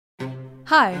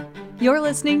Hi, you're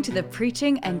listening to the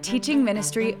preaching and teaching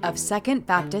ministry of Second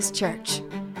Baptist Church.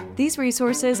 These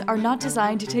resources are not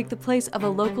designed to take the place of a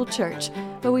local church,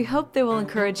 but we hope they will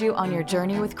encourage you on your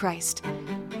journey with Christ.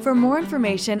 For more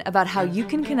information about how you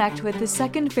can connect with the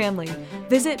Second family,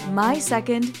 visit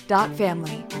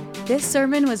mysecond.family. This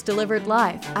sermon was delivered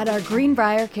live at our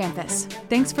Greenbrier campus.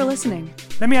 Thanks for listening.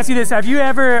 Let me ask you this. Have you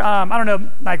ever,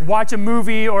 watch a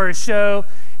movie or a show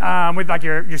with like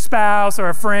your spouse or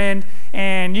a friend,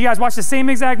 and you guys watched the same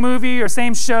exact movie or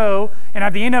same show, and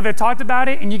at the end of it talked about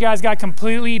it, and you guys got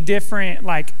completely different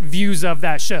views of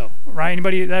that show, right?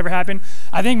 Anybody that ever happened?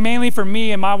 I think mainly for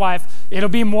me and my wife, it'll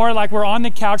be more like we're on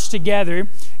the couch together,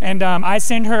 and I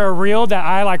send her a reel that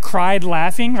I cried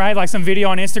laughing, right? Like some video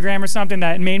on Instagram or something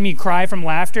that made me cry from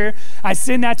laughter. I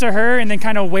send that to her and then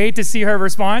kind of wait to see her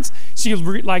response. She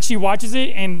watches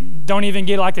it and don't even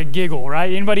get a giggle,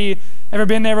 right? Anybody ever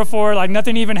been there before?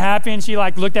 Nothing even happened. She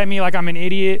looked at me like I'm an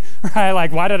idiot,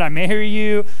 right? Why did I marry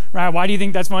you, right? Why do you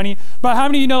think that's funny? But how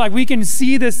many of you know we can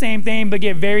see the same thing but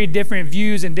get very different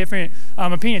views and different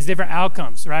opinions, different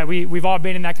outcomes, right? We've all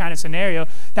been in that kind of scenario.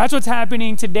 That's what's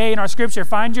happening today in our scripture.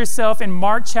 Find yourself in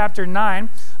Mark chapter 9.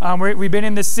 We've been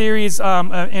in this series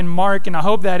in Mark, and I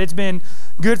hope that it's been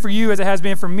good for you as it has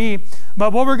been for me.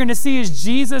 But what we're going to see is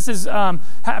Jesus is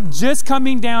just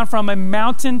coming down from a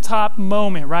mountaintop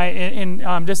moment, right?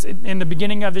 Just in the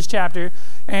beginning of this chapter.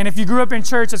 And if you grew up in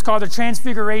church, it's called the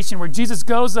Transfiguration, where Jesus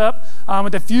goes up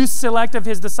with a few select of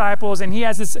his disciples, and he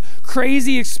has this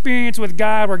crazy experience with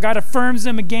God where God affirms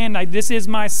him again, this is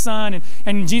my son.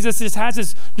 And Jesus just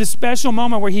has this special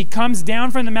moment where he comes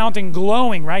down from the mountain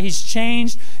glowing, right? He's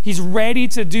changed. He's ready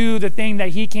to do the thing that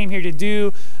he came here to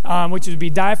do, which would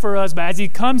be die for us. But as he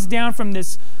comes down from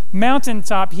this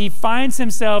mountaintop, he finds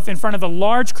himself in front of a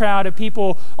large crowd of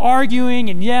people arguing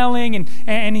and yelling,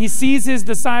 and he sees his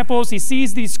disciples, he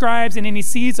sees these scribes, and then he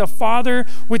sees a father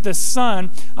with a son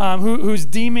who's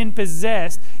demon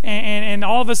possessed, and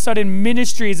all of a sudden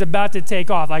ministry is about to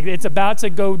take off. It's about to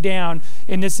go down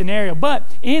in this scenario. But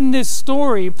in this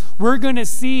story, we're going to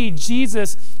see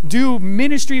Jesus do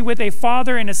ministry with a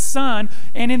father and a son,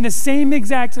 and in the same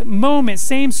exact moment,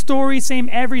 same story, same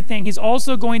everything, he's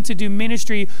also going to do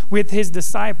ministry with his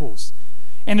disciples.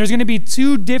 And there's going to be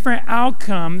two different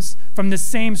outcomes from the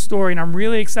same story. And I'm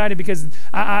really excited because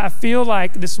I feel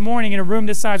like this morning in a room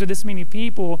this size with this many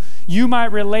people, you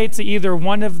might relate to either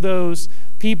one of those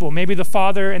people, maybe the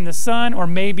father and the son, or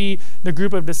maybe the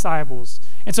group of disciples.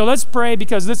 And so let's pray,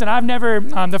 because listen, I've never,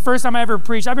 the first time I ever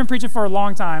preached, I've been preaching for a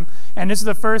long time, and this is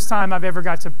the first time I've ever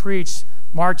got to preach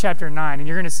Mark chapter 9, and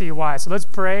you're going to see why. So let's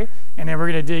pray, and then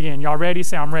we're going to dig in. Y'all ready?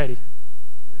 Say, I'm ready.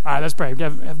 All right, let's pray.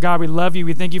 God, we love you.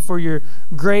 We thank you for your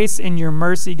grace and your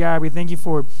mercy, God. We thank you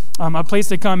for a place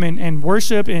to come and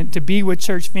worship and to be with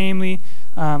church family.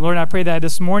 Lord, I pray that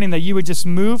this morning that you would just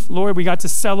move. Lord, we got to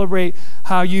celebrate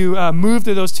how you moved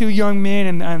through those two young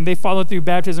men and they followed through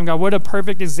baptism, God. What a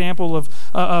perfect example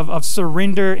of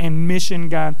surrender and mission,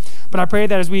 God. But I pray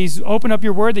that as we open up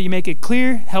your word, that you make it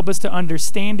clear, help us to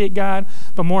understand it, God,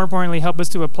 but more importantly, help us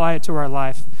to apply it to our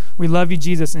life. We love you,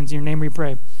 Jesus, and in your name we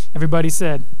pray. Everybody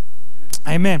said,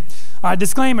 amen. All right,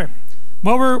 disclaimer.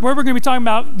 What we're going to be talking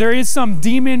about, there is some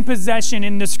demon possession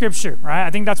in the scripture, right? I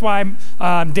think that's why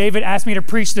David asked me to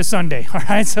preach this Sunday, all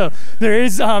right? So there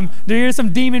is some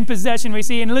demon possession we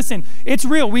see. And listen, it's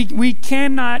real. We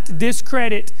cannot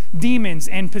discredit demons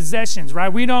and possessions,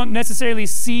 right? We don't necessarily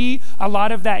see a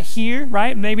lot of that here,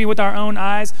 right? Maybe with our own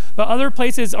eyes, but other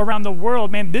places around the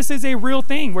world, man, this is a real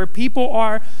thing where people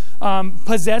are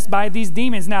possessed by these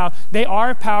demons. Now, they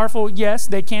are powerful. Yes,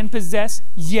 they can possess.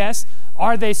 Yes.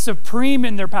 Are they supreme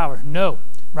in their power? No,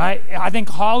 right? I think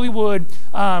Hollywood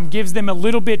gives them a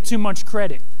little bit too much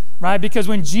credit, right? Because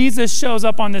when Jesus shows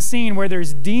up on the scene where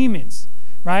there's demons,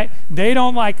 right? They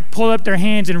don't pull up their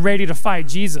hands and ready to fight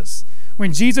Jesus.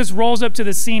 When Jesus rolls up to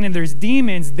the scene and there's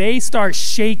demons, they start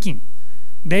shaking.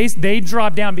 They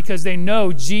drop down because they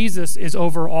know Jesus is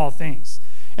over all things.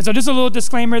 And so just a little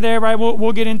disclaimer there, right?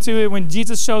 We'll get into it. When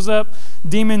Jesus shows up,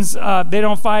 demons, they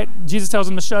don't fight. Jesus tells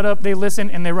them to shut up. They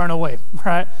listen and they run away,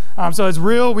 right? So it's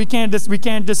real. We can't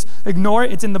just ignore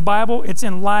it. It's in the Bible. It's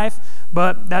in life.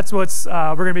 But that's what's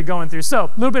we're going to be going through.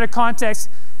 So a little bit of context.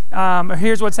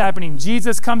 Here's what's happening.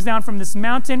 Jesus comes down from this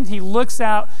mountain. He looks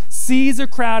out, sees a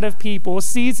crowd of people,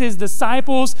 sees his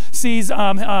disciples, sees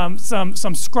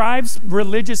some scribes,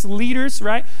 religious leaders,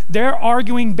 right? They're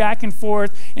arguing back and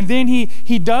forth. And then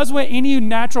he does what any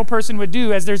natural person would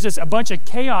do as there's just a bunch of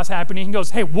chaos happening. He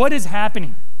goes, hey, what is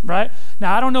happening? right?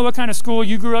 Now, I don't know what kind of school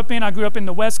you grew up in. I grew up in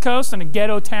the West Coast in a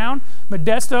ghetto town,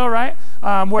 Modesto, right?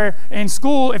 Where in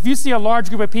school, if you see a large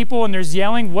group of people and there's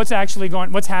yelling, what's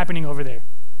happening over there?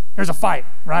 There's a fight,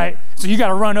 right? So you got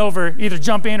to run over, either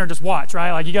jump in or just watch,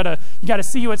 right? Like you got to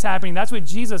see what's happening. That's what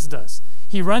Jesus does.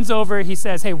 He runs over, he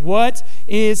says, hey, what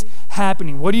is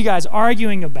happening? What are you guys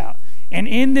arguing about? And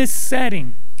in this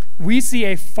setting, we see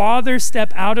a father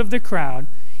step out of the crowd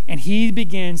and he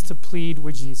begins to plead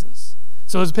with Jesus.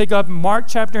 So let's pick up Mark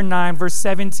chapter 9, verse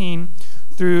 17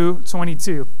 through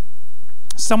 22.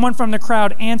 Someone from the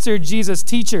crowd answered Jesus,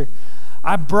 "Teacher,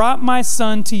 I brought my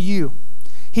son to you.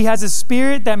 He has a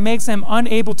spirit that makes him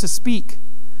unable to speak.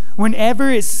 Whenever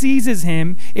it seizes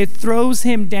him, it throws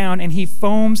him down and he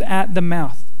foams at the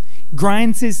mouth,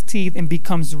 grinds his teeth and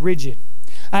becomes rigid.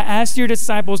 I asked your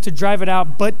disciples to drive it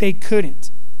out, but they couldn't."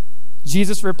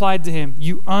 Jesus replied to him,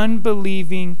 "You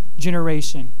unbelieving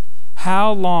generation,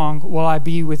 how long will I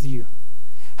be with you?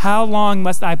 How long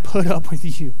must I put up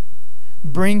with you?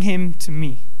 Bring him to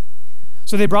me."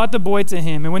 So they brought the boy to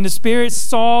him, and when the spirit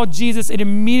saw Jesus, it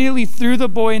immediately threw the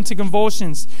boy into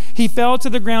convulsions. He fell to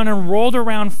the ground and rolled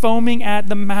around, foaming at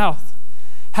the mouth.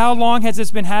 "How long has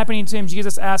this been happening to him?"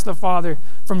 Jesus asked the father.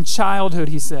 "From childhood,"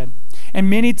 he said. "And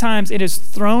many times it has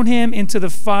thrown him into the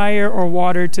fire or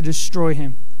water to destroy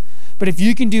him. But if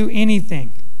you can do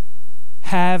anything,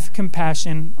 have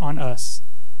compassion on us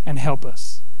and help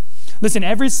us." Listen,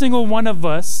 every single one of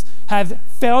us have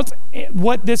felt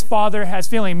what this father has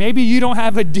feeling. Maybe you don't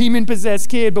have a demon-possessed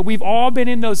kid, but we've all been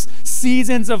in those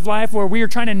seasons of life where we are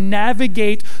trying to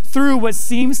navigate through what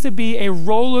seems to be a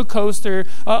roller coaster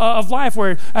of life,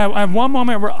 where at one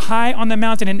moment we're high on the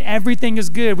mountain and everything is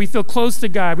good. We feel close to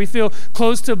God. We feel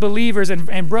close to believers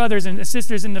and brothers and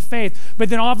sisters in the faith. But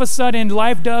then all of a sudden,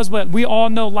 life does what we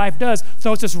all know life does.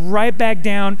 So it's just right back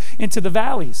down into the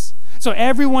valleys. So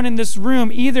everyone in this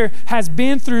room either has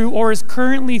been through or is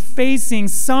currently facing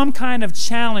some kind of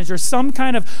challenge or some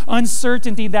kind of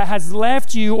uncertainty that has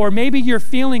left you, or maybe you're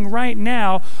feeling right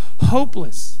now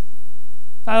hopeless.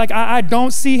 I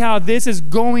don't see how this is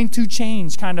going to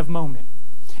change kind of moment.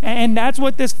 And that's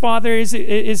what this father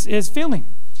is feeling.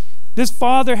 This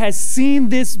father has seen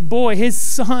this boy, his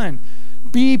son,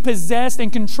 be possessed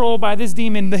and controlled by this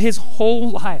demon his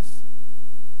whole life.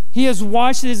 He has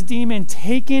watched this demon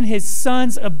taking his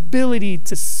son's ability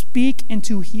to speak and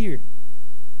to hear.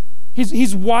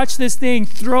 He's watched this thing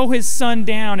throw his son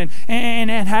down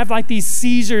and have like these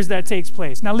seizures that takes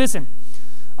place. Now listen,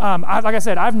 like I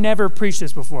said, I've never preached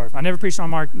this before. I never preached on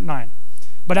Mark 9.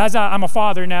 But as I'm a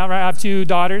father now, right? I have two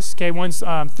daughters. Okay, one's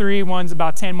 3, one's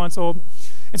about 10 months old.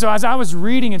 And so as I was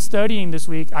reading and studying this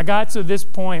week, I got to this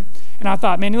point and I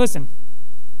thought, man, listen,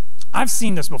 I've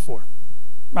seen this before.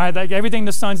 Right, like everything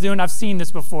the son's doing, I've seen this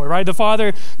before, right? The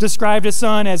father described his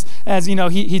son as you know,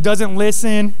 he doesn't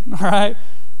listen, all right?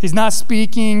 He's not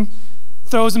speaking,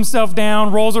 throws himself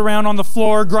down, rolls around on the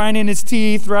floor, grinding his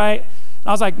teeth, right? And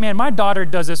I was like, man, my daughter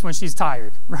does this when she's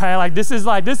tired, right? This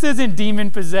isn't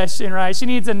demon possession, right? She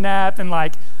needs a nap and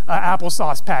like an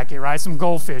applesauce packet, right? Some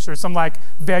goldfish or some like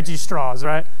veggie straws,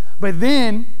 right? But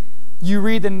then you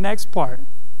read the next part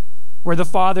where the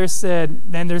father said,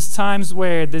 then there's times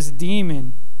where this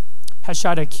demon has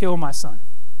tried to kill my son,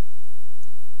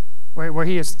 where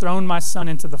he has thrown my son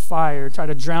into the fire, tried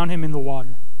to drown him in the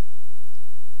water.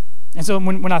 And so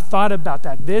when I thought about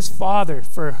that, this father,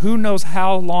 for who knows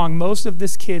how long, most of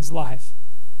this kid's life,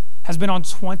 has been on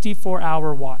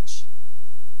 24-hour watch,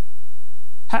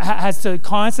 has to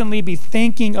constantly be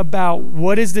thinking about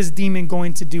what is this demon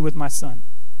going to do with my son.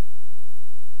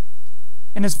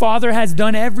 And his father has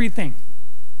done everything.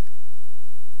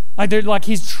 Like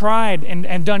he's tried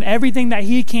and done everything that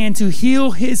he can to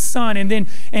heal his son.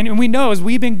 And we know as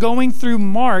we've been going through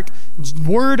Mark,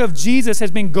 word of Jesus has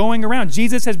been going around.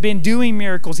 Jesus has been doing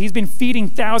miracles. He's been feeding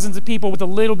thousands of people with a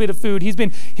little bit of food. He's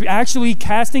been actually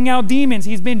casting out demons.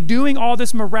 He's been doing all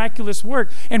this miraculous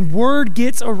work. And word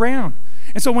gets around.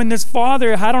 And so when this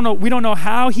father, we don't know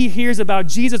how he hears about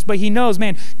Jesus, but he knows,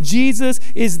 man, Jesus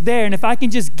is there. And if I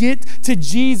can just get to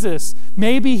Jesus,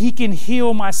 maybe he can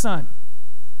heal my son.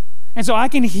 And so I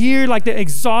can hear like the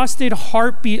exhausted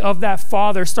heartbeat of that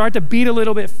father start to beat a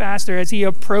little bit faster as he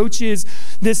approaches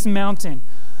this mountain.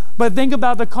 But think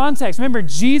about the context. Remember,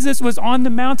 Jesus was on the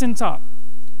mountaintop.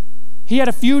 He had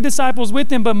a few disciples with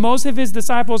him, but most of his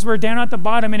disciples were down at the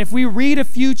bottom. And if we read a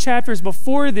few chapters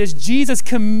before this, Jesus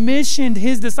commissioned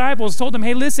his disciples, told them,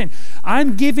 hey, listen,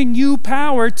 I'm giving you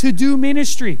power to do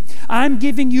ministry. I'm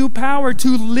giving you power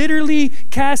to literally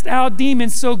cast out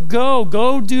demons. So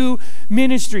go do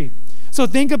ministry. So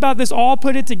think about this, all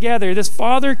put it together. This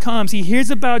father comes, he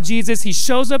hears about Jesus, he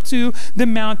shows up to the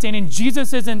mountain, and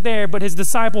Jesus isn't there, but his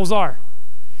disciples are.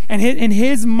 And in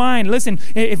his mind, listen,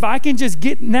 if I can just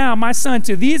get now my son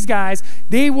to these guys,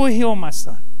 they will heal my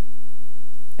son.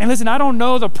 And listen, I don't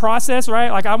know the process, right?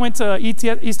 Like I went to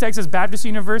East Texas Baptist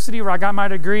University where I got my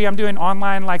degree. I'm doing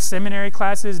online like seminary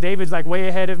classes. David's like way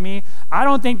ahead of me. I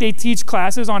don't think they teach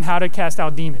classes on how to cast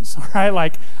out demons, right?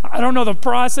 Like I don't know the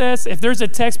process. If there's a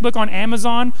textbook on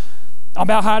Amazon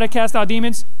about how to cast out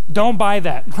demons, don't buy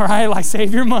that, right? Like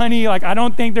save your money. Like I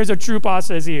don't think there's a true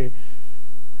process here.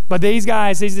 But these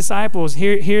guys, these disciples,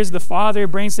 here's the father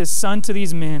brings his son to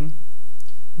these men.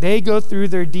 They go through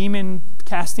their demon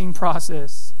casting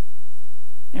process.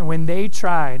 And when they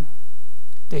tried,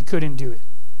 they couldn't do it.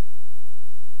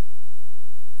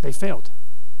 They failed.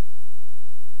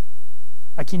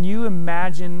 Like, can you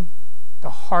imagine the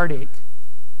heartache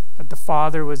that the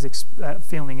father was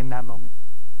feeling in that moment?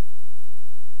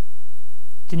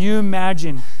 Can you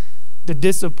imagine the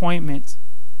disappointment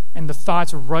and the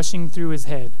thoughts rushing through his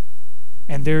head?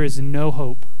 And there is no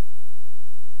hope.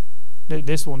 That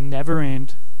this will never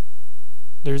end.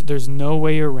 There's no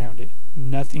way around it.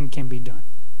 Nothing can be done.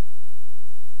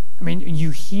 I mean, you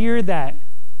hear that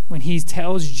when he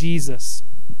tells Jesus,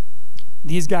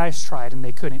 these guys tried and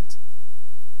they couldn't.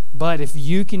 But if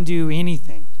you can do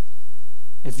anything,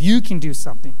 if you can do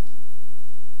something,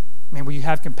 man, will you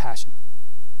have compassion?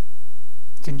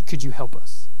 Could you help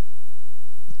us?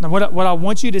 Now, what I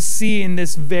want you to see in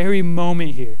this very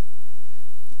moment here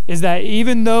is that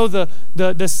even though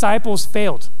the disciples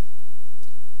failed,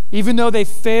 even though they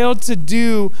failed to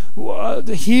do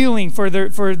the healing for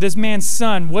this man's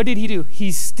son, what did he do?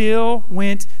 He still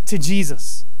went to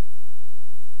Jesus.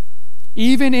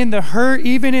 Even in the hurt,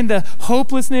 even in the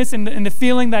hopelessness and the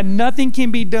feeling that nothing can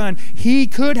be done, he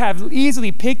could have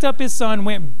easily picked up his son,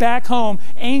 went back home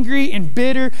angry and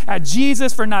bitter at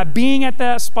Jesus for not being at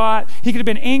that spot. He could have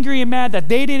been angry and mad that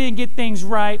they didn't get things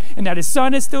right and that his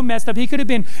son is still messed up. He could have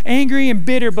been angry and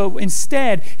bitter, but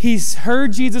instead he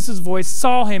heard Jesus' voice,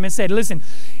 saw him and said, listen,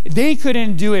 they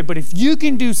couldn't do it, but if you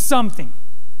can do something,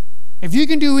 if you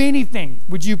can do anything,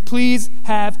 would you please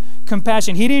have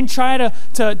compassion? He didn't try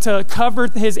to cover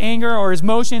his anger or his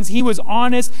emotions. He was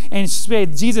honest and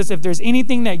said, Jesus, if there's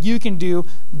anything that you can do,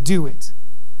 do it.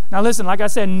 Now listen, like I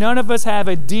said, none of us have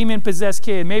a demon-possessed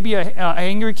kid. Maybe an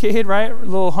angry kid, right? A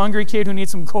little hungry kid who needs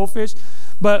some goldfish.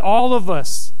 But all of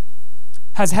us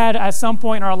has had at some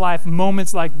point in our life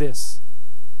moments like this,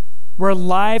 where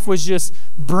life was just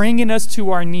bringing us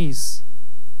to our knees,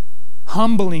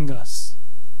 humbling us,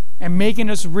 and making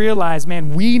us realize,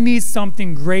 man, we need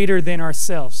something greater than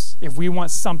ourselves if we want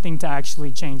something to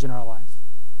actually change in our life.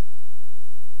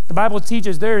 The Bible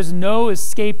teaches there is no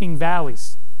escaping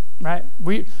valleys, right?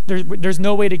 There's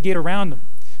no way to get around them.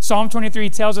 Psalm 23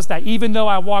 tells us that even though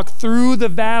I walk through the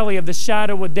valley of the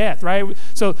shadow of death, right?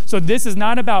 So this is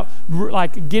not about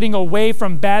like getting away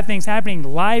from bad things happening.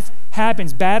 Life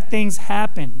happens. Bad things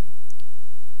happen.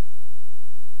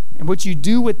 And what you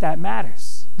do with that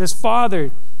matters. This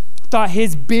father thought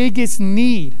his biggest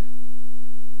need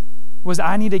was,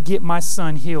 I need to get my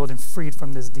son healed and freed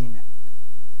from this demon.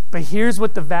 But here's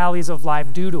what the valleys of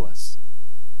life do to us,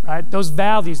 right? Those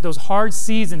valleys, those hard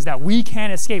seasons that we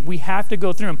can't escape, we have to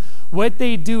go through them. What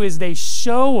they do is they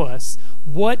show us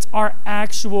what our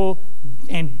actual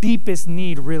and deepest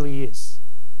need really is.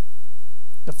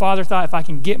 The father thought, if I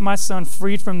can get my son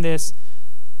freed from this,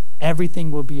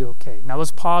 everything will be okay. Now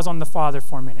let's pause on the father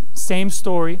for a minute. Same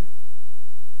story.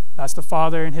 That's the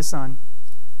father and his son.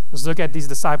 Let's look at these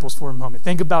disciples for a moment.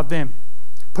 Think about them.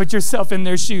 Put yourself in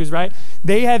their shoes, right?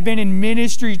 They have been in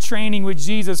ministry training with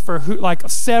Jesus for like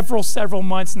several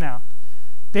months now.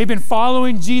 They've been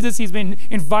following Jesus. He's been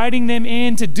inviting them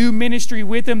in to do ministry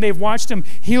with him. They've watched him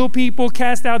heal people,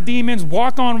 cast out demons,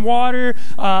 walk on water,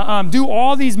 do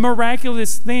all these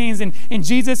miraculous things. And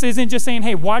Jesus isn't just saying,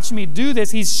 hey, watch me do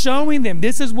this. He's showing them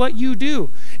this is what you do.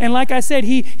 And like I said,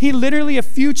 he literally a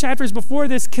few chapters before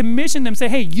this commissioned them, say,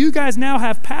 hey, you guys now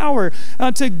have power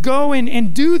to go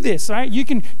and do this, right? You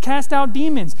can cast out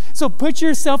demons. So put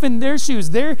yourself in their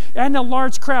shoes. They're in a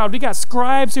large crowd. We got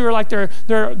scribes who are like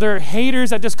they're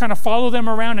haters that just kind of follow them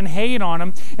around and hate on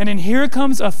them. And then here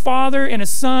comes a father and a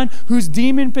son who's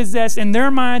demon possessed, and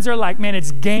their minds are like, man, it's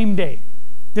game day.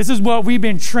 This is what we've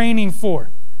been training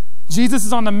for. Jesus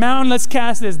is on the mountain. Let's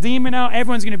cast this demon out.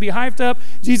 Everyone's going to be hyped up.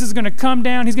 Jesus is going to come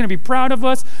down. He's going to be proud of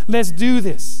us. Let's do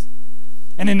this.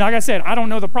 And then, like I said, I don't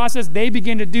know the process. They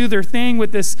begin to do their thing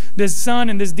with this son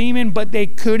and this demon, but they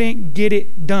couldn't get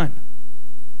it done.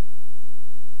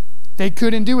 They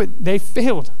couldn't do it. They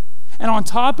failed. And on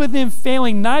top of them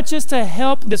failing, not just to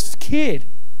help this kid,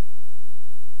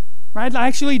 right?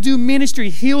 Actually do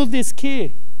ministry, heal this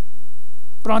kid.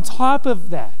 But on top of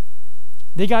that,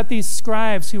 they got these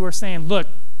scribes who are saying, look,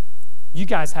 you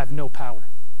guys have no power.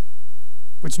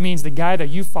 Which means the guy that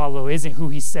you follow isn't who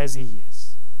he says he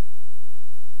is.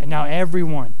 And now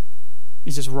everyone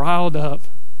is just riled up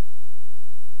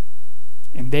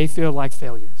and they feel like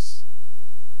failures.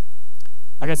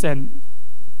 Like I said,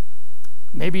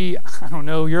 maybe, I don't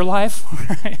know, your life,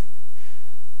 right?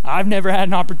 I've never had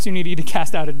an opportunity to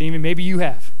cast out a demon. Maybe you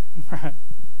have, right?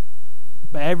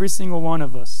 But every single one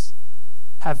of us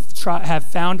have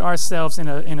found ourselves in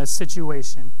a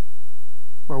situation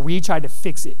where we tried to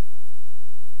fix it.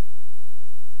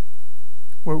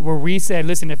 Where we said,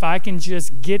 listen, if I can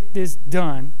just get this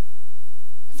done,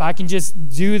 if I can just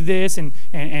do this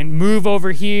and move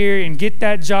over here and get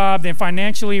that job, then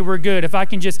financially we're good. If I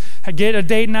can just get a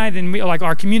date night, then like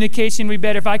our communication will be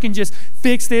better. If I can just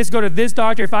fix this, go to this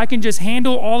doctor, if I can just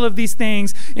handle all of these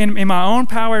things in my own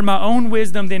power and my own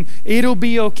wisdom, then it'll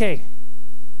be okay.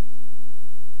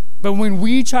 But when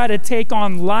we try to take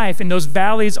on life in those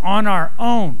valleys on our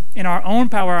own, in our own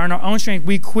power, on our own strength,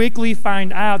 we quickly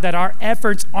find out that our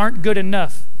efforts aren't good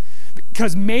enough.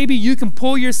 Because maybe you can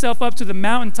pull yourself up to the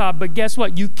mountaintop, but guess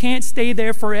what? You can't stay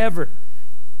there forever.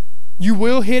 You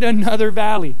will hit another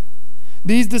valley.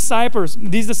 These disciples,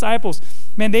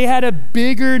 man, they had a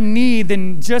bigger need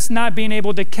than just not being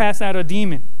able to cast out a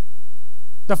demon.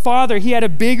 The father, he had a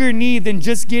bigger need than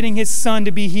just getting his son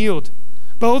to be healed.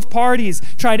 Both parties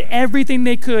tried everything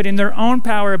they could in their own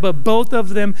power, but both of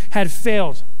them had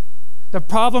failed. The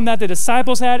problem that the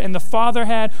disciples had and the Father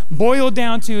had boiled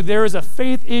down to there is a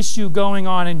faith issue going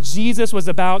on, and Jesus was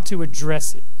about to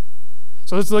address it.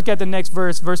 So let's look at the next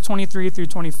verse 23 through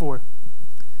 24.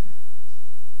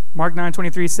 Mark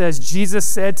 9:23 says, Jesus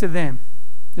said to them,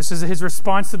 this is his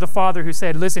response to the Father who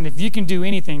said, listen, if you can do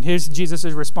anything, here's Jesus'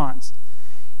 response.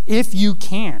 If you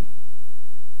can,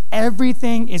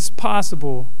 everything is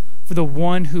possible for the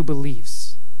one who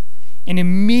believes. And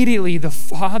immediately the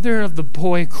father of the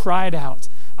boy cried out,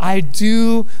 I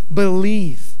do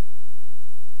believe.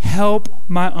 Help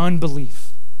my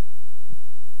unbelief.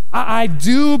 I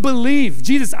do believe.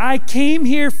 Jesus, I came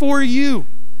here for you.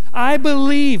 I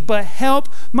believe, but help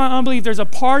my unbelief. There's a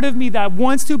part of me that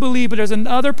wants to believe, but there's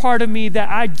another part of me that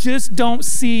I just don't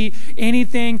see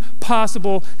anything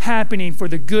possible happening for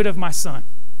the good of my son.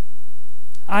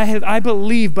 I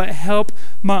believe, but help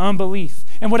my unbelief.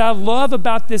 And what I love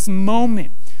about this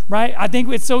moment, right? I think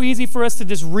it's so easy for us to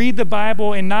just read the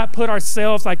Bible and not put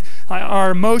ourselves, like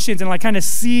our emotions, and like kind of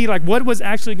see like what was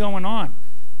actually going on.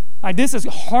 Like this is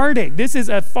heartache. This is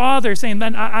a father saying,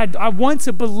 "Man, I want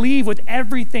to believe with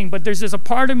everything, but there's just a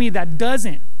part of me that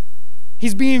doesn't."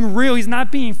 He's being real. He's not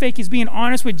being fake. He's being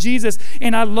honest with Jesus.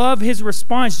 And I love his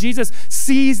response. Jesus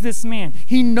sees this man.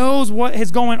 He knows what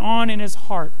is going on in his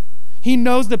heart. He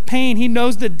knows the pain. He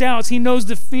knows the doubts. He knows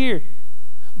the fear.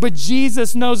 But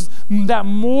Jesus knows that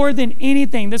more than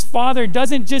anything, this father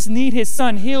doesn't just need his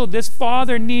son healed. This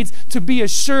father needs to be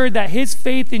assured that his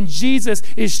faith in Jesus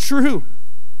is true.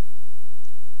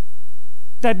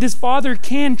 That this father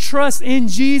can trust in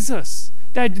Jesus.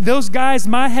 That those guys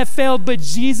might have failed, but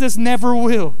Jesus never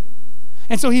will.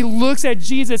 And so he looks at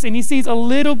Jesus and he sees a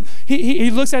little, he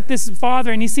looks at this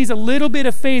father and he sees a little bit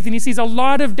of faith and he sees a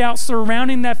lot of doubt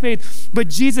surrounding that faith. But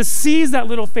Jesus sees that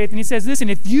little faith and he says, listen,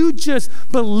 if you just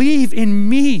believe in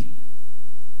me,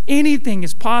 anything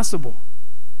is possible.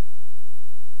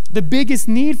 The biggest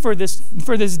need for this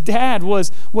dad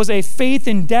was a faith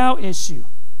and doubt issue.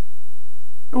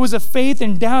 It was a faith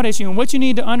and doubt issue. And what you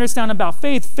need to understand about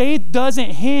faith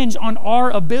doesn't hinge on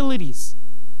our abilities.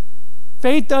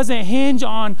 Faith doesn't hinge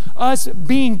on us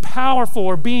being powerful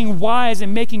or being wise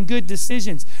and making good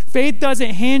decisions. Faith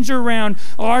doesn't hinge around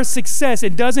our success.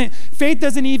 Faith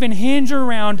doesn't even hinge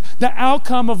around the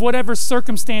outcome of whatever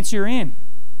circumstance you're in,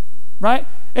 right?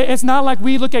 It's not like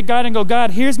we look at God and go,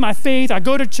 God, here's my faith. I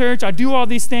go to church. I do all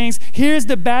these things. Here's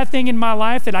the bad thing in my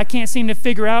life that I can't seem to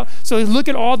figure out. So look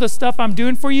at all the stuff I'm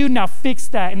doing for you. Now fix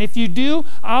that. And if you do,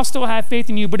 I'll still have faith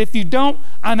in you. But if you don't,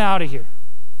 I'm out of here.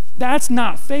 That's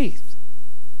not faith.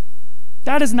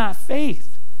 That is not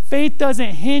faith. Faith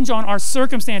doesn't hinge on our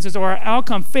circumstances or our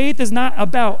outcome. Faith is not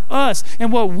about us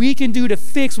and what we can do to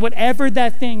fix whatever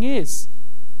that thing is.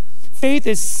 Faith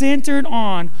is centered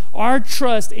on our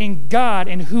trust in God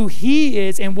and who He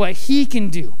is and what He can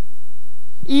do.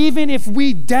 Even if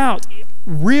we doubt,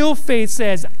 real faith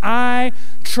says, I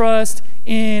trust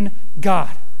in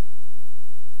God.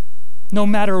 No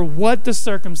matter what the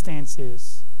circumstance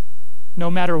is,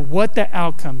 no matter what the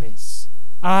outcome is,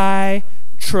 I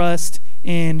trust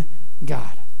in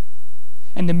God.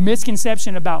 And the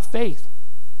misconception about faith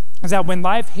is that when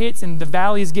life hits and the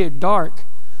valleys get dark,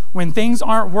 when things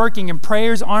aren't working and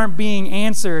prayers aren't being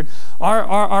answered,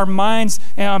 our minds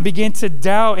begin to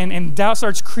doubt and doubt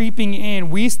starts creeping in.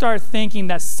 We start thinking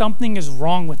that something is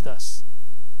wrong with us.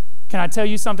 Can I tell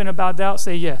you something about doubt?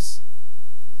 Say yes.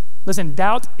 Listen,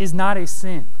 doubt is not a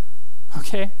sin,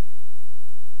 okay?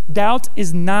 Doubt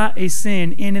is not a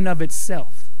sin in and of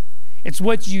itself. It's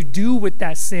what you do with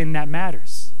that sin that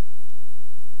matters.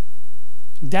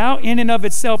 Doubt in and of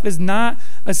itself is not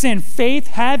a sin.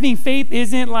 Having faith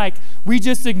isn't like we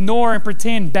just ignore and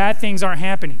pretend bad things aren't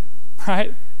happening,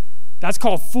 right? That's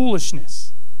called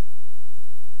foolishness.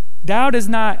 Doubt is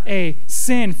not a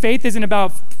sin. Faith isn't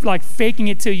about like faking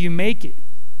it till you make it.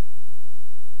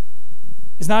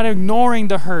 It's not ignoring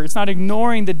the hurt. It's not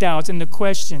ignoring the doubts and the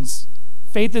questions.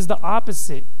 Faith is the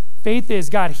opposite. Faith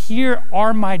is, God, here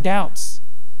are my doubts.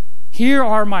 Here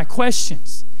are my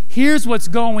questions. Here's what's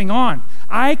going on.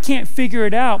 I can't figure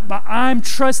it out, but I'm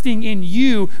trusting in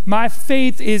you. My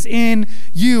faith is in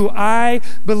you. I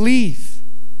believe.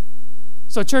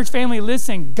 So church family,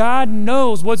 listen, God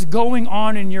knows what's going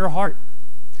on in your heart.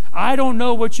 I don't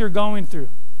know what you're going through.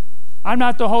 I'm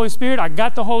not the Holy Spirit. I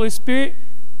got the Holy Spirit,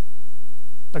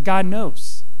 but God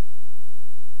knows.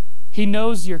 He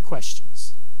knows your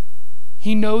questions.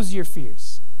 He knows your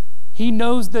fears. He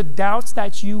knows the doubts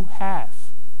that you have.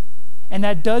 And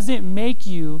that doesn't make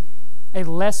you a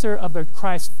lesser of a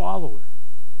Christ follower.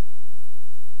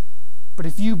 But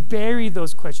if you bury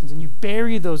those questions and you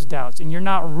bury those doubts and you're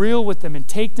not real with them and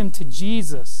take them to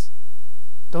Jesus,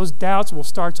 those doubts will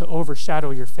start to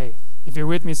overshadow your faith. If you're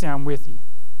with me, say, I'm with you.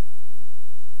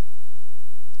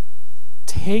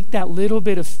 Take that little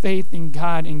bit of faith in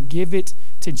God and give it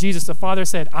to Jesus. The Father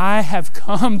said, I have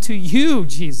come to you,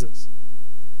 Jesus.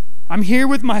 I'm here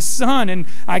with my son and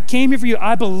I came here for you.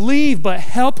 I believe, but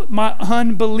help my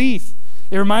unbelief.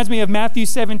 It reminds me of Matthew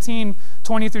 17,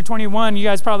 20 through 21. You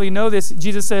guys probably know this.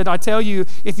 Jesus said, I tell you,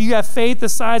 if you have faith the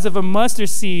size of a mustard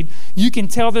seed, you can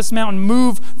tell this mountain,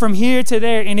 move from here to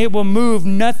there, and it will move.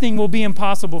 Nothing will be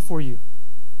impossible for you.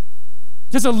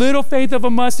 Just a little faith of a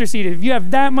mustard seed. If you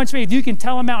have that much faith, you can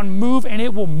tell a mountain, move, and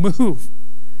it will move.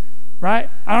 Right?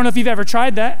 I don't know if you've ever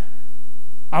tried that.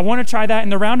 I want to try that in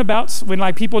the roundabouts when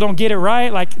like people don't get it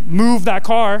right, like move that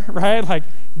car, right? Like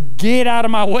get out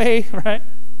of my way, right?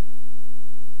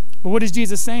 But what is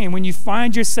Jesus saying? When you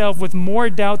find yourself with more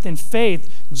doubt than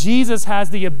faith, Jesus has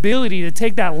the ability to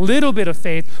take that little bit of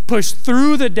faith, push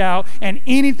through the doubt, and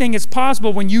anything is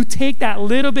possible when you take that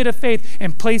little bit of faith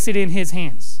and place it in his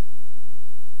hands.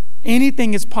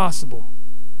 Anything is possible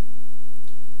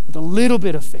with a little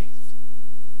bit of faith.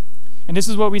 And this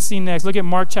is what we see next. Look at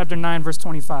Mark chapter 9, verse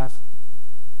 25.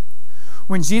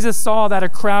 When Jesus saw that a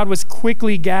crowd was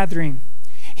quickly gathering,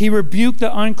 he rebuked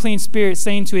the unclean spirit,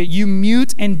 saying to it, you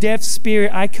mute and deaf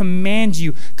spirit, I command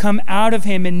you, come out of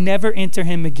him and never enter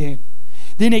him again.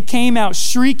 Then it came out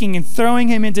shrieking and throwing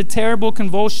him into terrible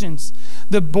convulsions.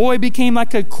 The boy became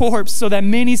like a corpse, so that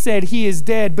many said he is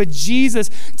dead. But Jesus,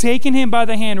 taking him by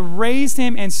the hand, raised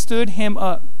him and stood him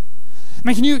up.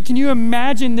 I mean, can you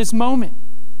imagine this moment?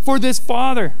 For this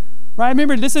father, right?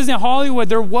 Remember, this isn't Hollywood.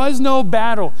 There was no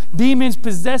battle. Demons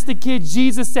possessed the kid.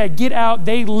 Jesus said, get out.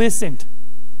 They listened.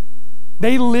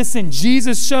 They listened.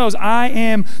 Jesus shows, I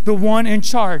am the one in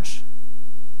charge.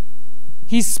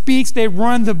 He speaks, they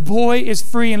run, the boy is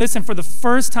free. And listen, for the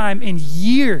first time in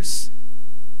years,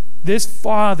 this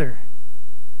father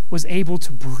was able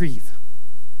to breathe.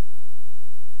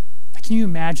 Can you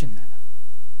imagine that?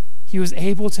 He was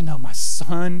able to know, my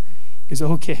son is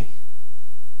okay.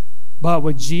 But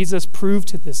what Jesus proved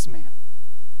to this man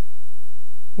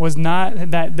was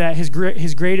not that his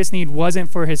greatest need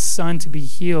wasn't for his son to be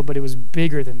healed, but it was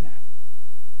bigger than that.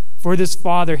 For this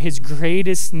father, his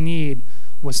greatest need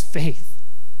was faith.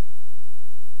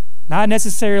 Not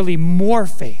necessarily more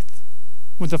faith.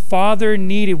 What the father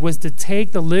needed was to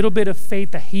take the little bit of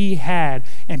faith that he had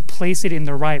and place it in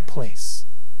the right place.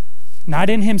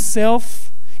 Not in himself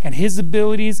and his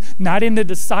abilities, not in the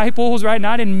disciples, right?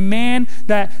 Not in man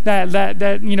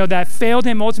that failed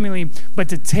him ultimately, but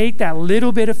to take that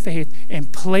little bit of faith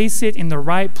and place it in the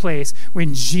right place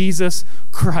in Jesus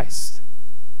Christ.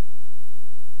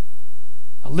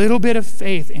 A little bit of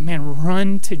faith, and man,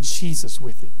 run to Jesus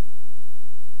with it.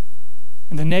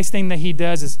 And the next thing that he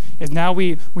does is now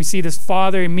we see this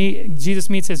father, Jesus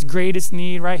meets his greatest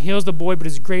need, right? Heals the boy, but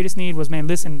his greatest need was, man,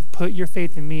 listen, put your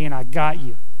faith in me and I got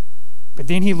you. But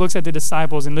then he looks at the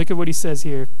disciples and look at what he says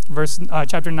here,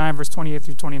 chapter 9, verse 28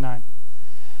 through 29.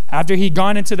 After he'd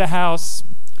gone into the house,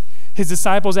 his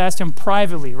disciples asked him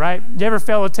privately, right? You ever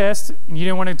fail a test and you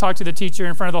didn't want to talk to the teacher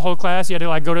in front of the whole class? You had to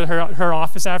like go to her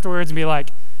office afterwards and be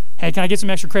like, hey, can I get some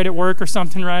extra credit work or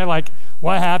something, right? Like,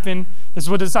 what happened? This is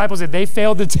what the disciples did. They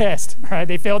failed the test, right?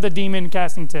 They failed the demon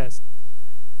casting test.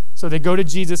 So they go to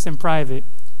Jesus in private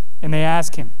and they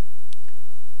ask him,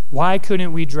 why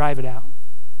couldn't we drive it out?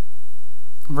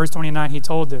 In verse 29, he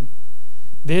told them,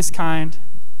 this kind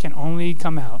can only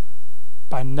come out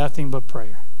by nothing but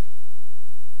prayer.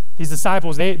 These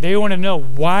disciples, they want to know,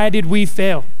 why did we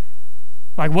fail?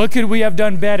 Like, what could we have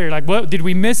done better? Like, what did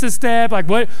we miss a step? Like,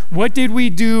 what did we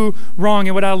do wrong?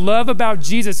 And what I love about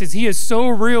Jesus is he is so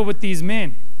real with these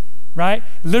men, right?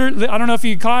 Literally, I don't know if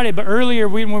you caught it, but earlier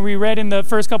when we read in the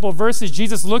first couple of verses,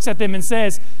 Jesus looks at them and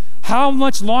says, how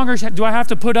much longer do I have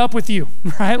to put up with you,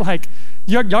 right? Like,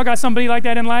 y'all got somebody like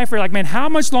that in life? Or like, man, how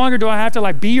much longer do I have to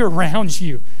like be around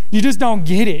you? You just don't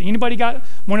get it. Anybody got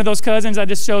one of those cousins that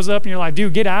just shows up and you're like,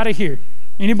 dude, get out of here?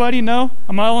 Anybody know?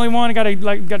 I'm the only one. I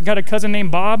got a cousin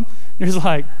named Bob. There's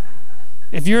like,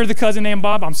 if you're the cousin named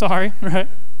Bob, I'm sorry, right?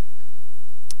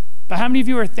 But how many of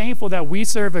you are thankful that we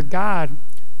serve a God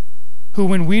who,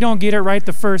 when we don't get it right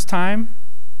the first time,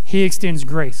 he extends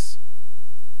grace?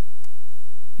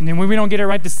 And then when we don't get it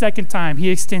right the second time, he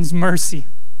extends mercy.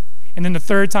 And then the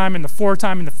third time and the fourth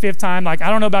time and the fifth time. Like, I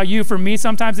don't know about you. For me,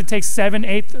 sometimes it takes 7th,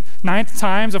 8th, 9th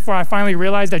times before I finally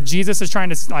realize that Jesus is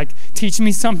trying to like teach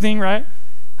me something, right?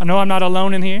 I know I'm not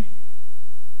alone in here.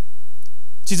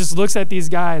 Jesus looks at these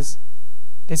guys.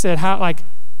 They said,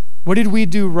 what did we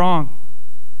do wrong?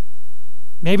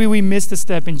 Maybe we missed a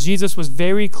step, and Jesus was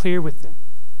very clear with them.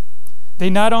 They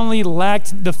not only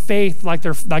lacked the faith like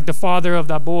the father of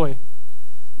that boy,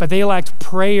 but they lacked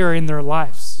prayer in their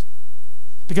lives.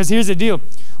 Because here's the deal.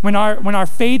 When our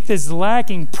faith is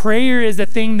lacking, prayer is the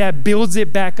thing that builds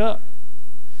it back up.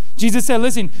 Jesus said,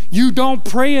 listen, you don't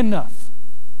pray enough.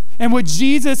 And what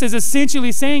Jesus is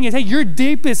essentially saying is, hey, your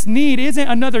deepest need isn't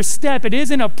another step. It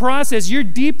isn't a process. Your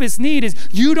deepest need is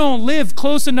you don't live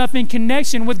close enough in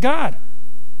connection with God.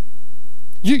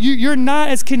 You're not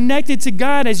as connected to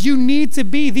God as you need to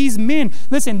be. These men,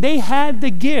 listen, they had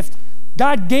the gift.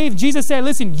 Jesus said,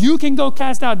 listen, you can go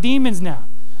cast out demons now.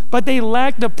 But they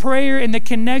lacked the prayer and the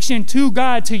connection to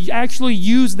God to actually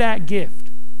use that gift.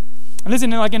 And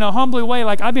listen, like in a humble way,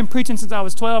 like I've been preaching since I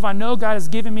was 12. I know God has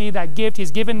given me that gift.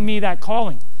 He's given me that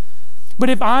calling. But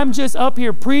if I'm just up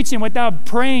here preaching without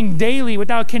praying daily,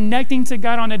 without connecting to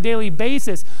God on a daily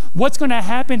basis, what's going to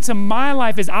happen to my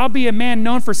life is I'll be a man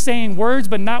known for saying words,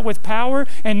 but not with power,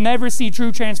 and never see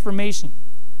true transformation.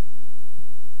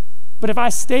 But if I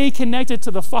stay connected to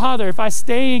the Father, if I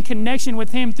stay in connection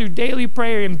with him through daily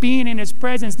prayer and being in his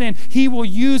presence, then he will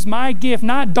use my gift,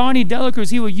 not Donnie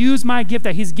Delacruz, he will use my gift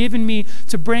that he's given me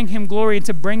to bring him glory and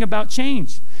to bring about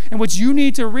change. And what you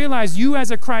need to realize, you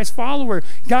as a Christ follower,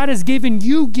 God has given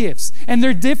you gifts, and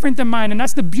they're different than mine. And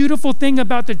that's the beautiful thing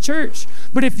about the church.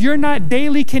 But if you're not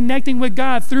daily connecting with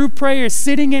God through prayer,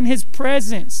 sitting in his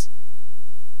presence,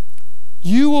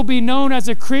 you will be known as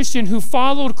a Christian who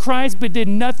followed Christ but did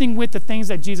nothing with the things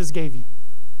that Jesus gave you.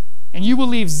 And you will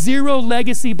leave zero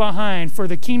legacy behind for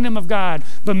the kingdom of God,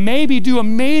 but maybe do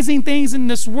amazing things in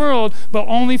this world, but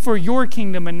only for your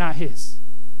kingdom and not his.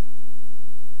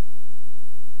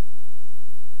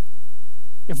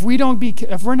 If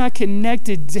we're not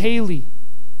connected daily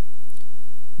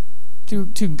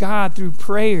to God through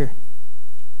prayer,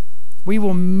 we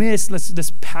will miss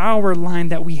this power line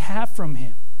that we have from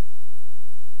him.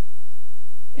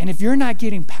 And if you're not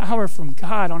getting power from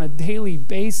God on a daily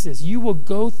basis, you will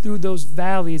go through those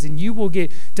valleys and you will get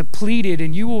depleted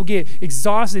and you will get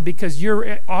exhausted because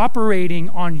you're operating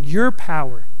on your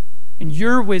power and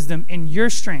your wisdom and your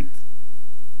strength.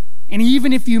 And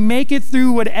even if you make it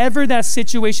through whatever that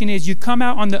situation is, you come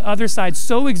out on the other side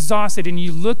so exhausted and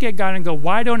you look at God and go,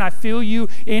 why don't I feel you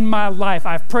in my life?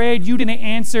 I've prayed, you didn't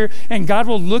answer. And God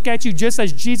will look at you just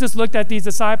as Jesus looked at these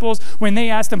disciples when they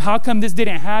asked him, how come this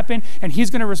didn't happen? And he's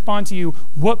going to respond to you,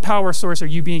 what power source are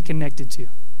you being connected to?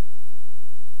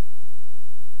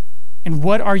 And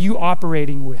what are you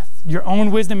operating with? Your own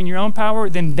wisdom and your own power?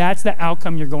 Then that's the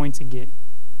outcome you're going to get.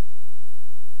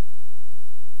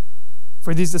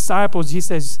 For these disciples, he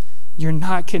says, you're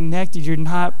not connected, you're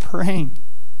not praying.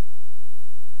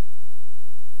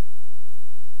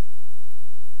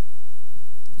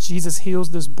 Jesus heals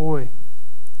this boy,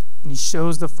 and he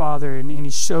shows the Father, and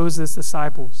he shows his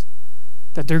disciples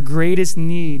that their greatest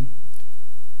need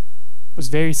was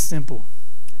very simple.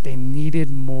 They needed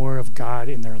more of God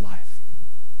in their life.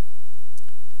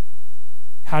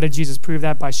 How did Jesus prove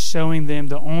that? By showing them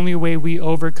the only way we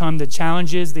overcome the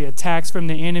challenges, the attacks from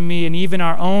the enemy, and even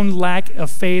our own lack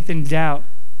of faith and doubt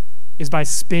is by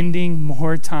spending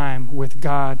more time with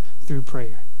God through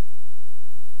prayer.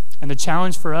 And the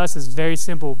challenge for us is very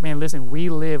simple. Man, listen, we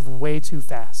live way too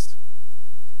fast.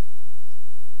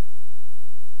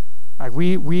 Like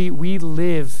we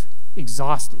live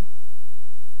exhausted.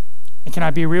 And can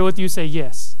I be real with you? Say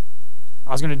yes.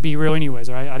 I was going to be real anyways,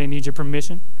 all right? I didn't need your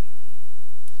permission.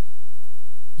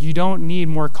 You don't need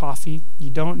more coffee.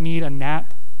 You don't need a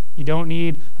nap. You don't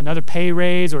need another pay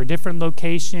raise or a different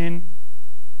location.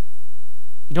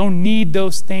 You don't need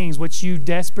those things. What you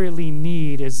desperately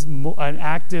need is an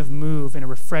active move and a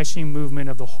refreshing movement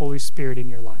of the Holy Spirit in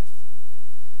your life.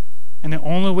 And the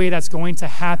only way that's going to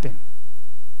happen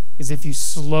is if you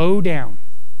slow down,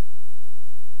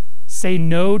 say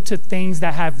no to things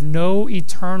that have no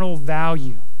eternal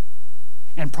value,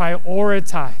 and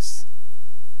prioritize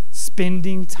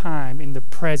spending time in the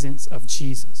presence of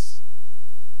Jesus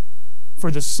for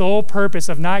the sole purpose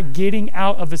of not getting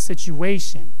out of the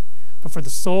situation, but for the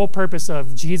sole purpose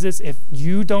of, Jesus, if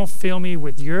you don't fill me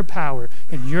with your power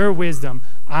and your wisdom,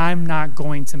 I'm not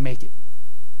going to make it.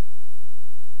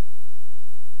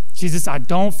 Jesus, I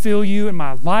don't feel you in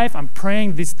my life. I'm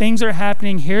praying. These things are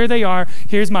happening. Here they are.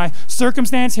 Here's my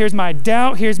circumstance. Here's my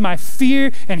doubt. Here's my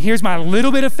fear. And here's my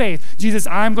little bit of faith. Jesus,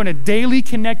 I'm going to daily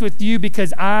connect with you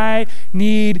because I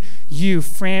need you.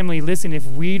 Family, listen, if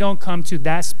we don't come to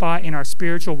that spot in our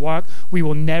spiritual walk, we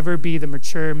will never be the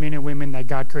mature men and women that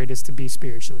God created us to be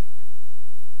spiritually.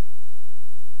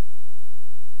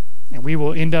 And we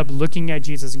will end up looking at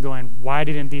Jesus and going, why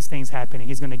didn't these things happen? And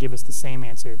he's going to give us the same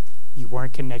answer. You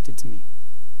weren't connected to me.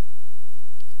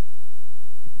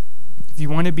 If you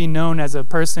want to be known as a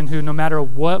person who, no matter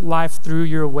what life threw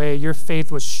your way, your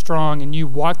faith was strong and you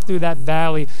walked through that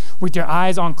valley with your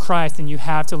eyes on Christ, then you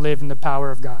have to live in the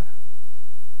power of God.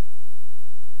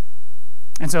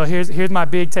 And so here's my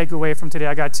big takeaway from today.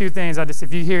 I got two things.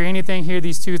 If you hear anything, hear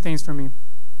these two things from me.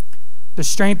 The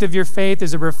strength of your faith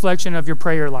is a reflection of your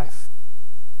prayer life.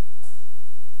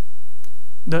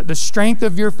 The strength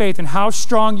of your faith and how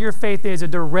strong your faith is a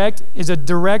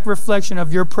direct reflection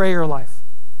of your prayer life.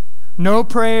 No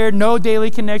prayer, no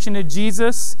daily connection to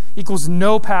Jesus equals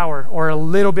no power or a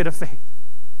little bit of faith.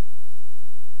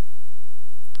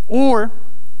 Or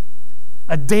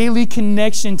a daily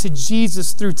connection to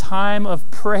Jesus through time of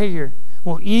prayer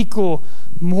will equal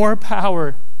more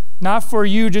power, not for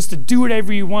you just to do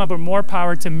whatever you want, but more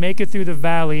power to make it through the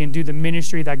valley and do the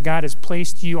ministry that God has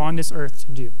placed you on this earth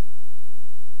to do.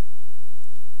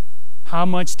 How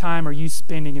much time are you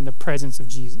spending in the presence of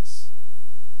Jesus?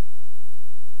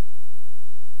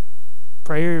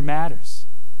 Prayer matters.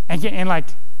 And can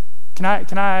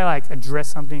I address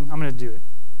something? I'm going to do it.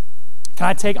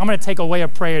 I'm going to take away a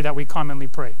prayer that we commonly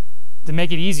pray to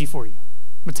make it easy for you.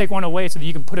 I'm going to take one away so that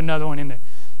you can put another one in there.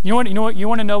 You want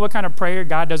to know what kind of prayer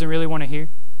God doesn't really want to hear?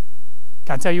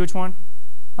 Can I tell you which one?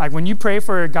 Like when you pray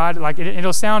for God, like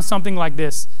it'll sound something like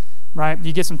this. Right?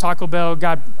 You get some Taco Bell,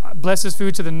 God bless this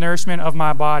food to the nourishment of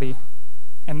my body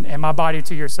and my body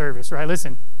to your service, right?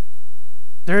 Listen,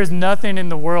 there is nothing in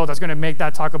the world that's going to make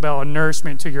that Taco Bell a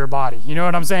nourishment to your body. You know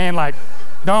what I'm saying? Like,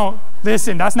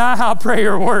 listen, that's not how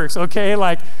prayer works, okay?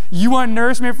 Like, you want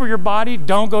nourishment for your body,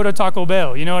 don't go to Taco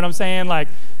Bell. You know what I'm saying? Like,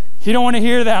 you don't want to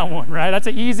hear that one, right? That's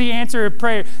an easy answer of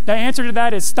prayer. The answer to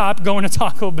that is stop going to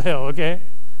Taco Bell, okay?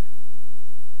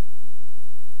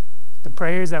 The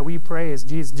prayers that we pray is,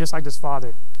 Jesus, just like this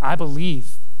Father, I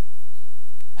believe,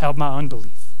 help my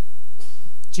unbelief.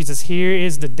 Jesus, here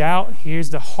is the doubt.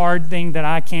 Here's the hard thing that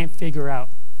I can't figure out.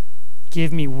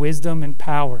 Give me wisdom and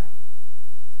power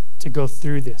to go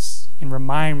through this and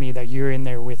remind me that you're in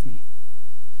there with me.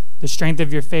 The strength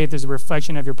of your faith is a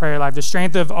reflection of your prayer life. The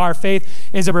strength of our faith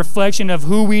is a reflection of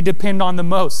who we depend on the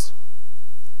most.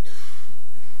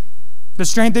 The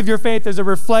strength of your faith is a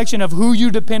reflection of who you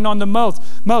depend on the most.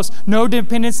 No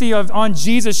dependency on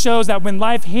Jesus shows that when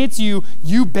life hits you,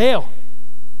 you bail.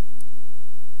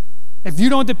 If you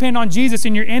don't depend on Jesus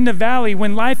and you're in the valley,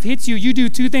 when life hits you, you do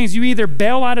two things. You either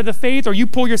bail out of the faith or you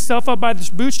pull yourself up by the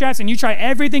bootstraps and you try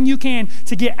everything you can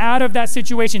to get out of that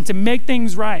situation, to make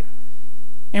things right.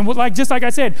 And just like I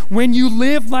said, when you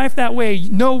live life that way,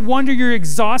 no wonder you're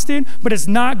exhausted, but it's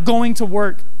not going to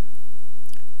work.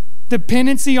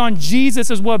 Dependency on Jesus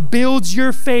is what builds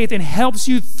your faith and helps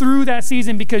you through that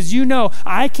season because you know,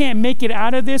 I can't make it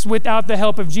out of this without the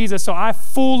help of Jesus, so I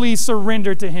fully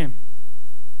surrender to him.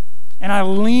 And I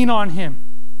lean on him.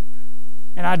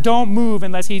 And I don't move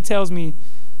unless he tells me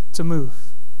to move.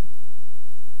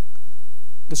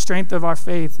 The strength of our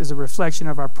faith is a reflection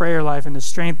of our prayer life, and the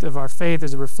strength of our faith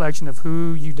is a reflection of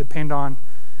who you depend on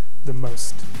the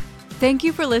most. Thank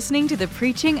you for listening to the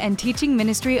preaching and teaching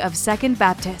ministry of Second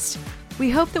Baptist. We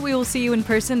hope that we will see you in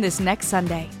person this next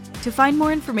Sunday. To find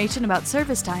more information about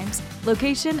service times,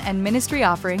 location, and ministry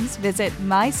offerings, visit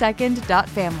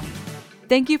mysecond.family.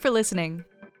 Thank you for listening.